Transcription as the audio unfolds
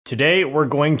Today, we're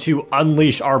going to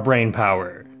unleash our brain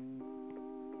power.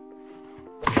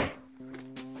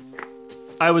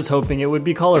 I was hoping it would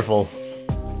be colorful.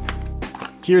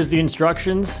 Here's the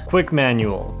instructions. Quick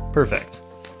manual. Perfect.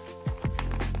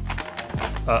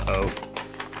 Uh-oh.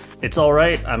 It's all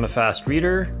right, I'm a fast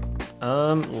reader.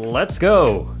 Let's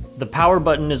go. The power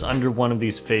button is under one of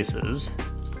these faces.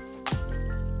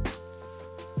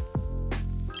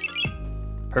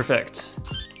 Perfect.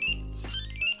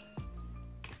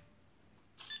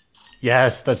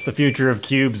 Yes, that's the future of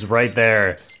cubes right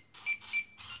there.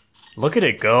 Look at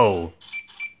it go.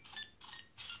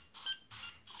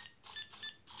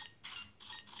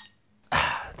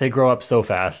 They grow up so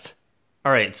fast.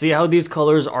 All right, see how these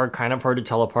colors are kind of hard to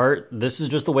tell apart? This is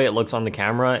just the way it looks on the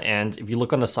camera, and if you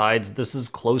look on the sides, this is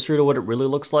closer to what it really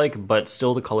looks like, but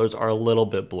still the colors are a little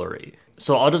bit blurry.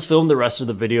 So I'll just film the rest of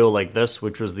the video like this,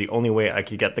 which was the only way I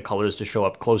could get the colors to show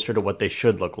up closer to what they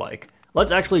should look like.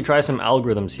 Let's actually try some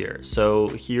algorithms here. So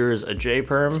here's a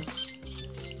J-perm.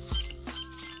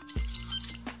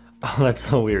 Oh, that's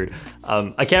so weird.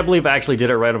 I can't believe I actually did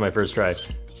it right on my first try.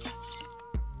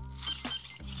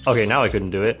 Okay, now I couldn't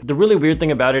do it. The really weird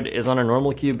thing about it is on a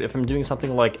normal cube, if I'm doing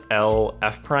something like L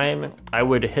F prime, I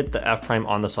would hit the F prime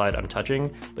on the side I'm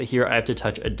touching, but here I have to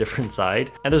touch a different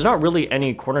side. And there's not really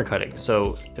any corner cutting.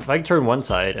 So if I turn one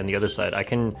side and the other side, I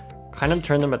can kind of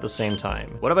turn them at the same time.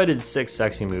 What if I did 6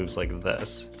 sexy moves like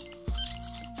this?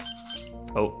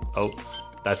 Oh,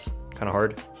 that's kind of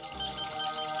hard.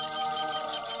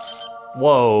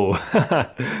 Whoa.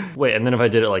 Wait, and then if I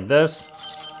did it like this?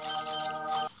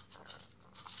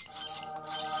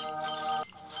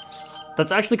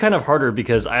 That's actually kind of harder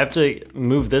because I have to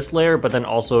move this layer, but then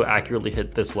also accurately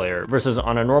hit this layer. Versus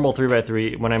on a normal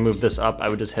 3x3, when I move this up, I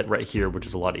would just hit right here, which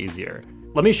is a lot easier.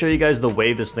 Let me show you guys the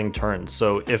way this thing turns.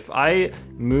 So if I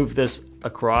move this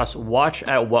across, watch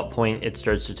at what point it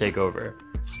starts to take over.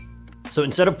 So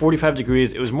instead of 45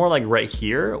 degrees, it was more like right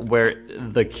here where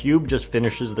the cube just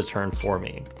finishes the turn for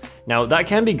me. Now that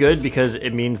can be good because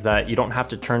it means that you don't have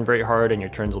to turn very hard and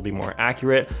your turns will be more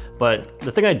accurate. But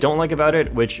the thing I don't like about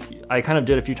it, which I kind of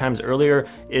did a few times earlier,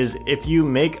 is if you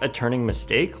make a turning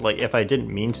mistake, like if I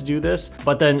didn't mean to do this,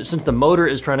 but then since the motor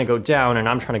is trying to go down and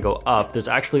I'm trying to go up, there's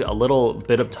actually a little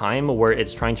bit of time where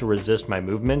it's trying to resist my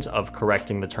movement of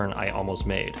correcting the turn I almost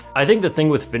made. I think the thing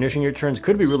with finishing your turns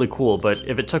could be really cool, but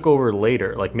if it took over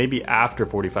later, like maybe after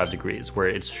 45 degrees, where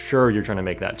it's sure you're trying to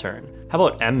make that turn. How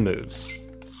about M moves?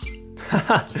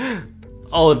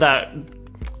 Oh,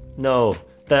 no,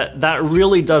 that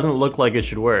really doesn't look like it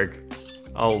should work.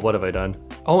 Oh, what have I done?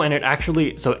 Oh, and it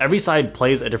actually, so every side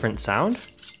plays a different sound?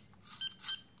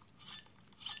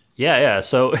 Yeah,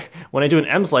 so when I do an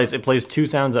M slice, it plays 2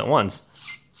 sounds at once.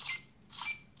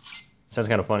 Sounds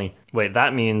kind of funny. Wait,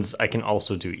 that means I can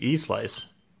also do E slice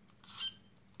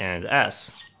and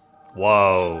S.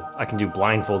 Whoa, I can do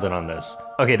blindfolded on this.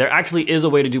 Okay, there actually is a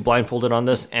way to do blindfolded on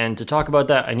this, and to talk about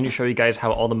that, I need to show you guys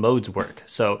how all the modes work.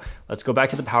 So let's go back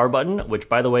to the power button, which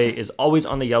by the way is always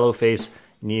on the yellow face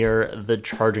near the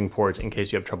charging port in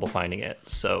case you have trouble finding it.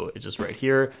 So it's just right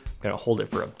here. I'm gonna hold it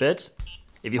for a bit.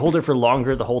 If you hold it for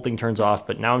longer, the whole thing turns off,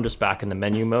 but now I'm just back in the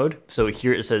menu mode. So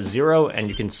here it says 0, and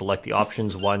you can select the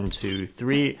options 1, 2,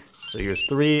 3. So here's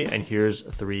 3, and here's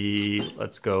 3,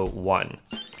 let's go 1.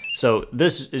 So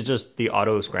this is just the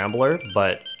auto scrambler,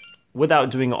 but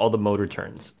without doing all the motor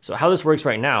turns. So how this works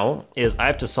right now is I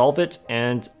have to solve it,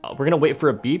 and we're gonna wait for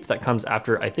a beep that comes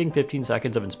after, I think, 15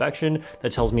 seconds of inspection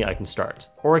that tells me I can start.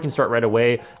 Or I can start right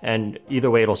away, and either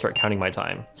way it'll start counting my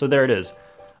time. So there it is.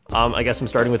 I guess I'm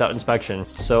starting without inspection.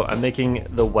 So I'm making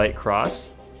the white cross.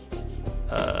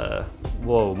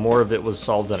 Whoa, more of it was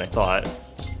solved than I thought.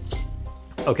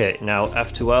 Okay, now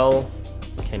F2L,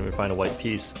 can't even find a white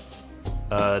piece.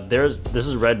 This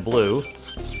is red, blue.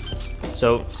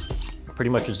 So pretty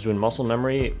much just doing muscle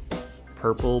memory,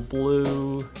 purple,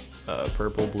 blue,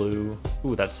 purple, blue.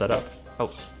 Ooh, that's set up.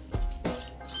 Oh.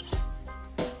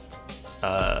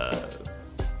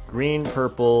 Green,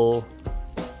 purple,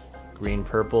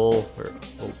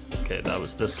 oh, okay, that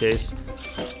was this case.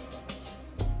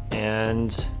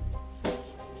 And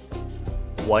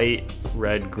white,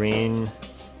 red, green,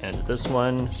 and this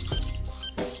one.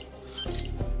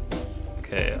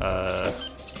 Okay,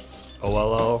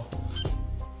 OLL.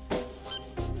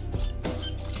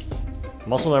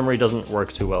 Muscle memory doesn't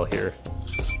work too well here.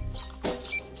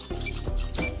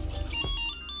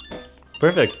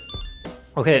 Perfect.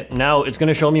 Okay, now it's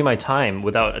gonna show me my time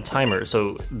without a timer.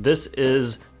 So this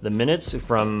is the minutes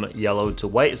from yellow to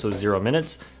white, so 0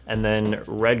 minutes. And then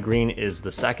red, green is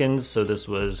the seconds. So this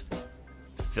was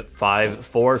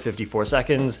 54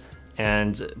 seconds.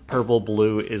 and purple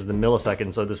blue is the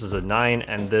millisecond. So this is a 9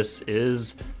 and this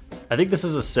is, I think this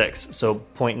is a 6, so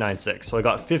 0.96. So I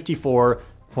got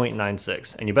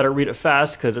 54.96, and you better read it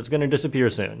fast because it's going to disappear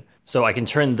soon. So I can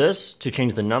turn this to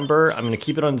change the number. I'm going to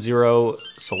keep it on 0,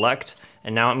 select,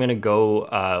 and now I'm going to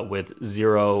go with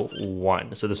 0,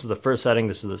 1. So this is the first setting,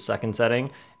 this is the second setting,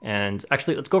 and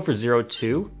actually let's go for 0,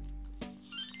 2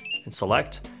 and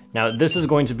select. Now this is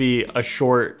going to be a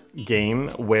short game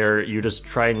where you just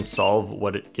try and solve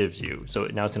what it gives you. So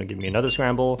now it's going to give me another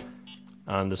scramble.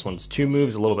 This one's 2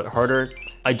 moves, a little bit harder.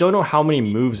 I don't know how many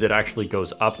moves it actually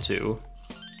goes up to.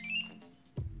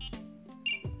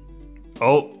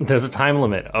 Oh, there's a time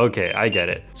limit. Okay, I get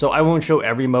it. So I won't show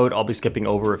every mode, I'll be skipping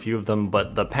over a few of them,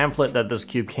 but the pamphlet that this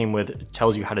cube came with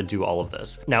tells you how to do all of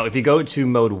this. Now, if you go to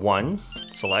mode 1,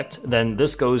 select, then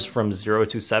this goes from 0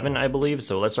 to 7, I believe.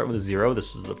 So let's start with 0,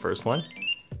 this is the first one.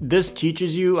 This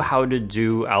teaches you how to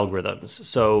do algorithms.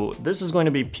 So this is going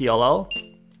to be PLL.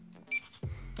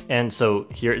 And so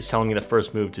here it's telling me the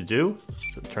first move to do.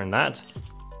 So turn that,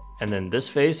 and then this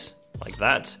face, like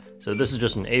that. So this is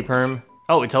just an A perm.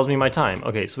 Oh, it tells me my time.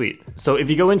 Okay, sweet. So if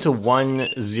you go into 1,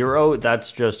 0,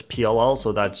 that's just PLL,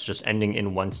 so that's just ending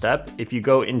in 1 step. If you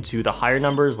go into the higher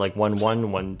numbers, like 1, 1,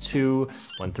 1, 2,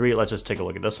 1, 3, let's just take a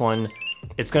look at this one.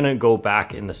 It's gonna go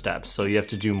back in the steps, so you have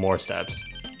to do more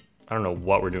steps. I don't know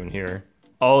what we're doing here.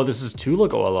 Oh, this is 2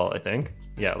 look OLL, I think.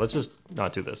 Yeah, let's just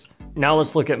not do this. Now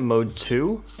let's look at mode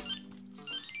 2.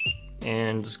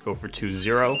 And just go for 2,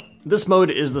 0. This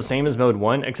mode is the same as mode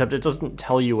 1, except it doesn't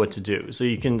tell you what to do. So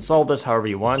you can solve this however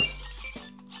you want.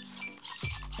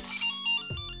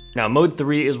 Now mode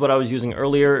 3 is what I was using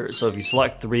earlier. So if you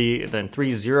select 3, then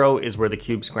 3, 0 is where the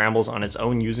cube scrambles on its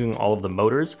own using all of the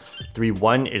motors. 3,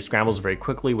 1, it scrambles very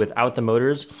quickly without the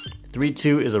motors. 3,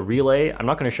 2 is a relay. I'm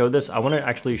not gonna show this. I wanna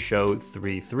actually show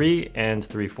 3, 3 and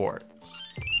 3, 4.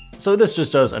 So this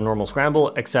just does a normal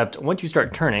scramble, except once you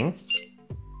start turning,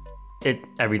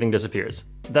 everything disappears.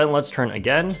 Then let's turn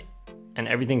again, and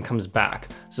everything comes back.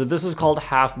 So this is called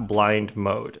half blind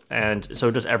mode. And so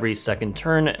just every second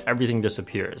turn, everything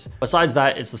disappears. Besides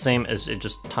that, it's the same as it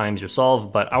just times your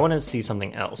solve, but I want to see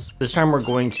something else. This time we're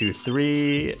going to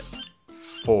 3,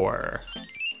 4.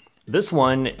 This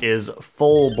one is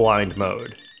full blind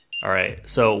mode. All right,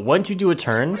 so once you do a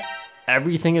turn,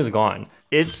 everything is gone.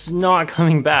 It's not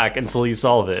coming back until you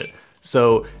solve it.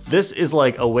 So this is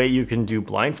like a way you can do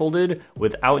blindfolded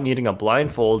without needing a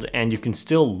blindfold, and you can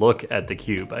still look at the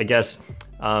cube. I guess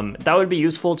that would be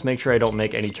useful to make sure I don't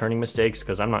make any turning mistakes,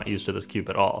 because I'm not used to this cube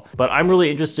at all. But I'm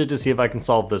really interested to see if I can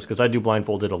solve this, because I do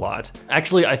blindfolded a lot.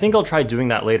 Actually, I think I'll try doing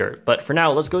that later, but for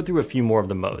now, let's go through a few more of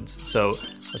the modes. So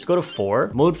let's go to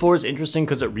 4. Mode 4 is interesting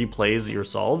because it replays your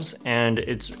solves, and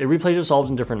it replays your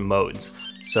solves in different modes.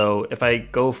 So if I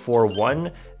go for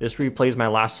 1, this replays my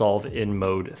last solve in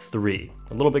mode 3.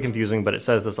 A little bit confusing, but it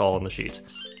says this all on the sheet.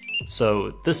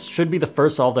 So this should be the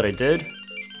first solve that I did.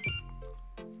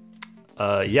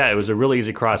 Yeah, it was a really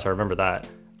easy cross, I remember that.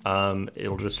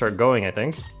 It'll just start going, I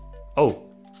think. Oh,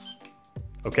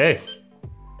 okay.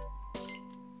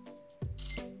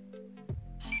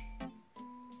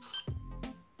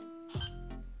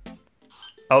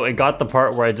 Oh, it got the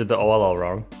part where I did the OLL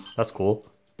wrong. That's cool.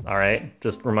 All right,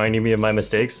 just reminding me of my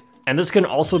mistakes. And this can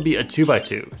also be a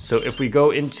 2x2. So if we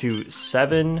go into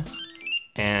 7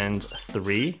 and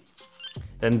 3,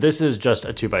 then this is just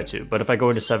a 2x2. But if I go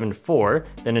into 7, 4,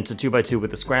 then it's a 2x2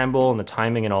 with the scramble and the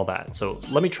timing and all that. So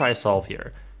let me try a solve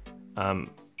here.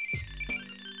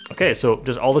 Okay, so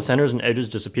just all the centers and edges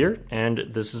disappear, and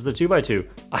this is the 2x2.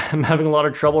 I'm having a lot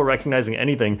of trouble recognizing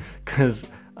anything, because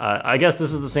I guess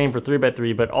this is the same for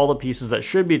 3x3, but all the pieces that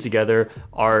should be together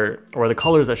or the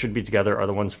colors that should be together are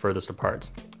the ones furthest apart.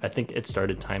 I think it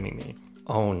started timing me.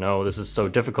 Oh no, this is so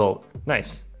difficult.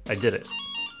 Nice, I did it.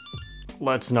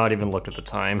 Let's not even look at the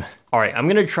time. All right, I'm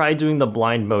gonna try doing the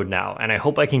blind mode now, and I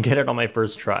hope I can get it on my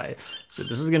first try. So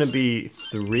this is gonna be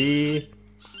 3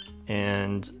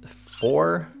 and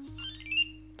 4.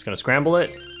 It's gonna scramble it.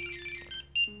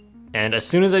 And as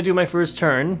soon as I do my first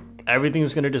turn,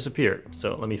 everything's gonna disappear.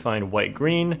 So let me find white,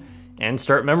 green, and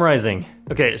start memorizing.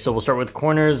 Okay, so we'll start with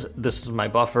corners. This is my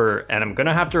buffer, and I'm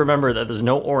gonna have to remember that there's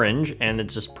no orange, and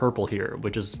it's just purple here,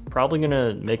 which is probably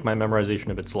gonna make my memorization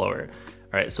a bit slower.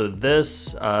 All right, so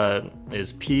this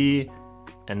is P,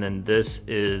 and then this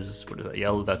is, what is that,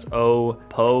 yellow, that's O.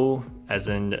 Po, as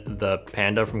in the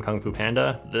panda from Kung Fu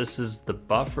Panda. This is the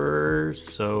buffer,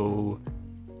 so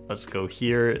let's go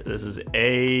here. This is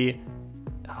A.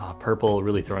 Purple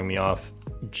really throwing me off.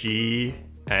 G,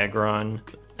 Agron.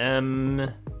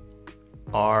 M,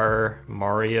 R,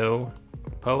 Mario.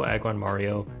 Po, Agron,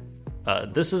 Mario.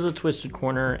 This is a twisted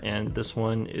corner, and this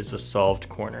one is a solved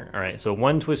corner. All right, so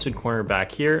one twisted corner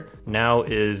back here now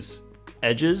is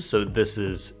edges. So this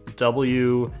is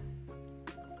W.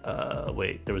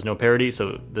 Wait, there was no parity,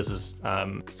 so this is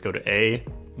let's go to A.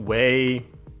 Way.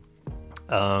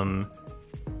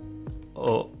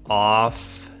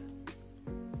 Off.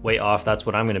 Way off. That's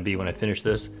what I'm gonna be when I finish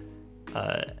this.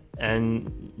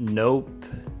 And nope.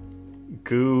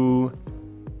 Goo.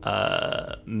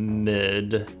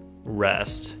 Mid.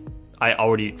 Rest. I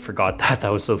already forgot that.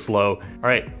 That was so slow. All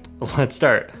right, let's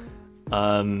start.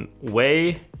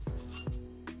 Way.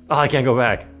 Oh, I can't go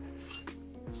back.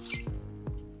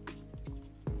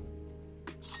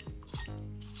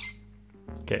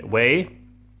 Okay, way.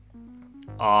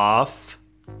 Off.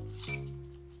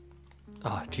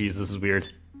 Oh, geez, this is weird.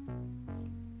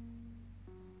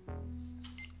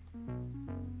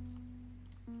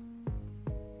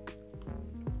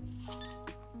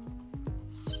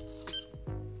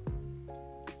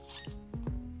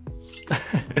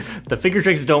 The finger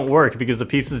tricks don't work because the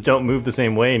pieces don't move the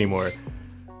same way anymore.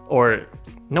 Or,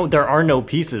 no, there are no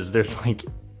pieces. There's like,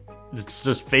 it's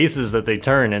just faces that they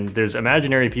turn, and there's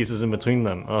imaginary pieces in between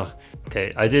them. Ugh.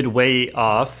 Okay, I did way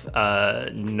off.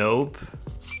 Nope.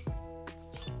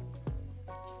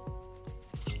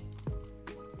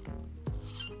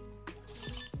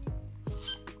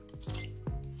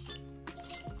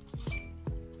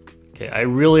 Okay, I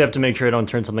really have to make sure I don't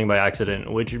turn something by accident,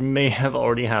 which may have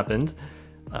already happened.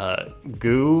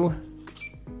 Goo.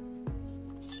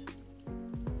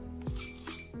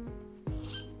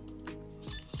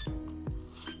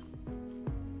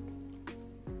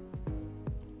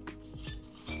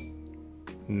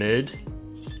 Mid.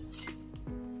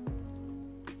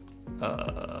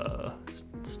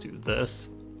 Let's do this.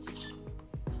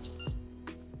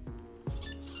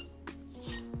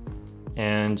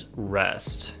 And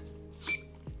rest.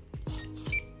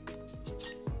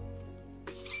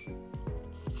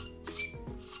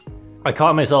 I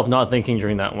caught myself not thinking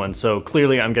during that one, so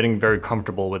clearly I'm getting very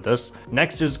comfortable with this.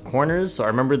 Next is corners. So I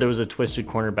remember there was a twisted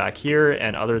corner back here,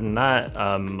 and other than that,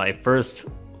 my first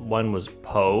one was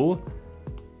Po.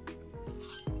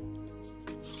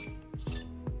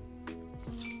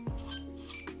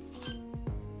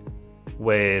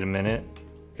 Wait a minute.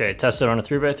 Okay, test it on a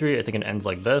 3x3. I think it ends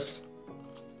like this.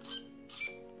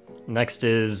 Next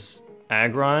is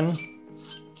Agron.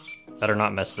 Better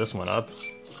not mess this one up.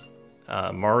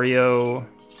 Mario.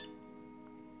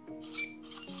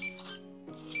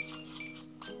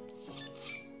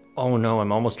 Oh no,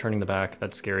 I'm almost turning the back.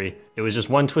 That's scary. It was just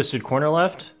one twisted corner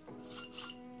left.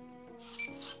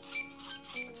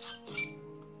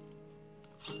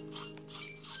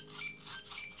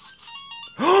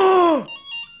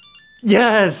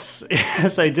 Yes!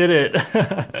 Yes, I did it.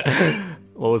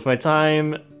 What was my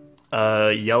time?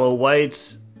 Yellow,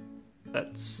 white.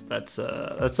 That's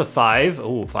a 5.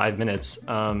 Oh, 5 minutes.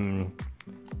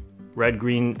 Red,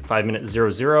 green, 5 minutes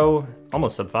 00.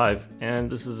 Almost sub 5. And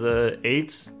this is a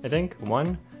 8, I think.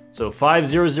 1. So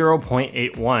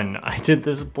 500.81. I did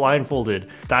this blindfolded.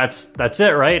 That's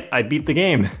it, right? I beat the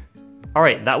game. All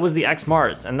right, that was the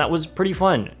eX-Mars, and that was pretty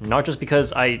fun, not just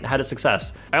because I had a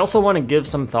success. I also want to give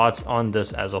some thoughts on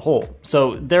this as a whole.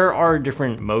 So there are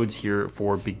different modes here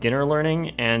for beginner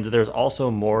learning, and there's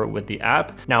also more with the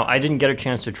app. Now, I didn't get a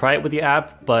chance to try it with the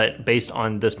app, but based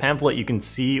on this pamphlet, you can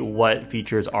see what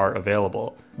features are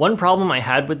available. One problem I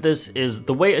had with this is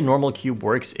the way a normal cube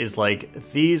works is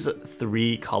like these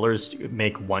 3 colors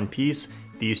make one piece,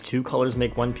 these 2 colors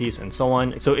make one piece, and so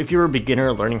on. So if you're a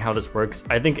beginner learning how this works,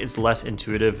 I think it's less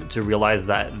intuitive to realize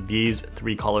that these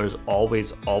 3 colors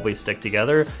always stick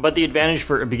together. But the advantage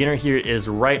for a beginner here is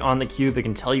right on the cube, it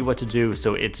can tell you what to do,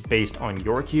 so it's based on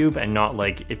your cube and not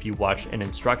like if you watch an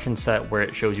instruction set where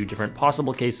it shows you different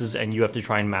possible cases and you have to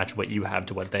try and match what you have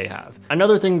to what they have.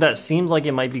 Another thing that seems like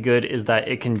it might be good is that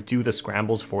it can do the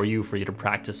scrambles for you to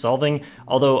practice solving,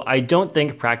 although I don't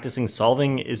think practicing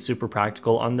solving is super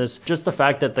practical on this, just the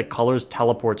fact that the colors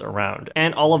teleport around.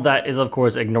 And all of that is of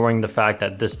course ignoring the fact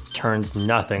that this turns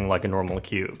nothing like a normal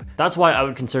cube. That's why I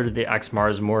would consider the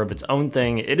eX-Mars more of its own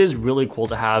thing. It is really cool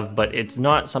to have, but it's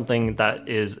not something that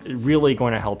is really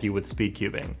going to help you with speed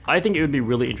cubing. I think it would be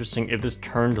really interesting if this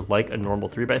turned like a normal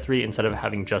 3x3 instead of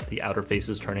having just the outer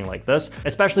faces turning like this,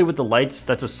 especially with the lights.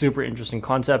 That's a super interesting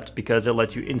concept because it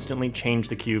lets you instantly change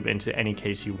the cube into any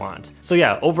case you want. So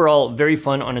yeah, overall very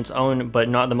fun on its own, but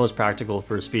not the most practical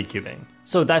for speed cubing.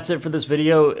 So that's it for this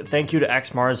video. Thank you to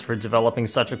eX-Mars for developing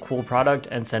such a cool product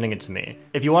and sending it to me.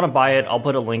 If you want to buy it, I'll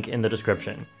put a link in the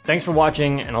description. Thanks for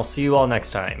watching, and I'll see you all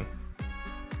next time.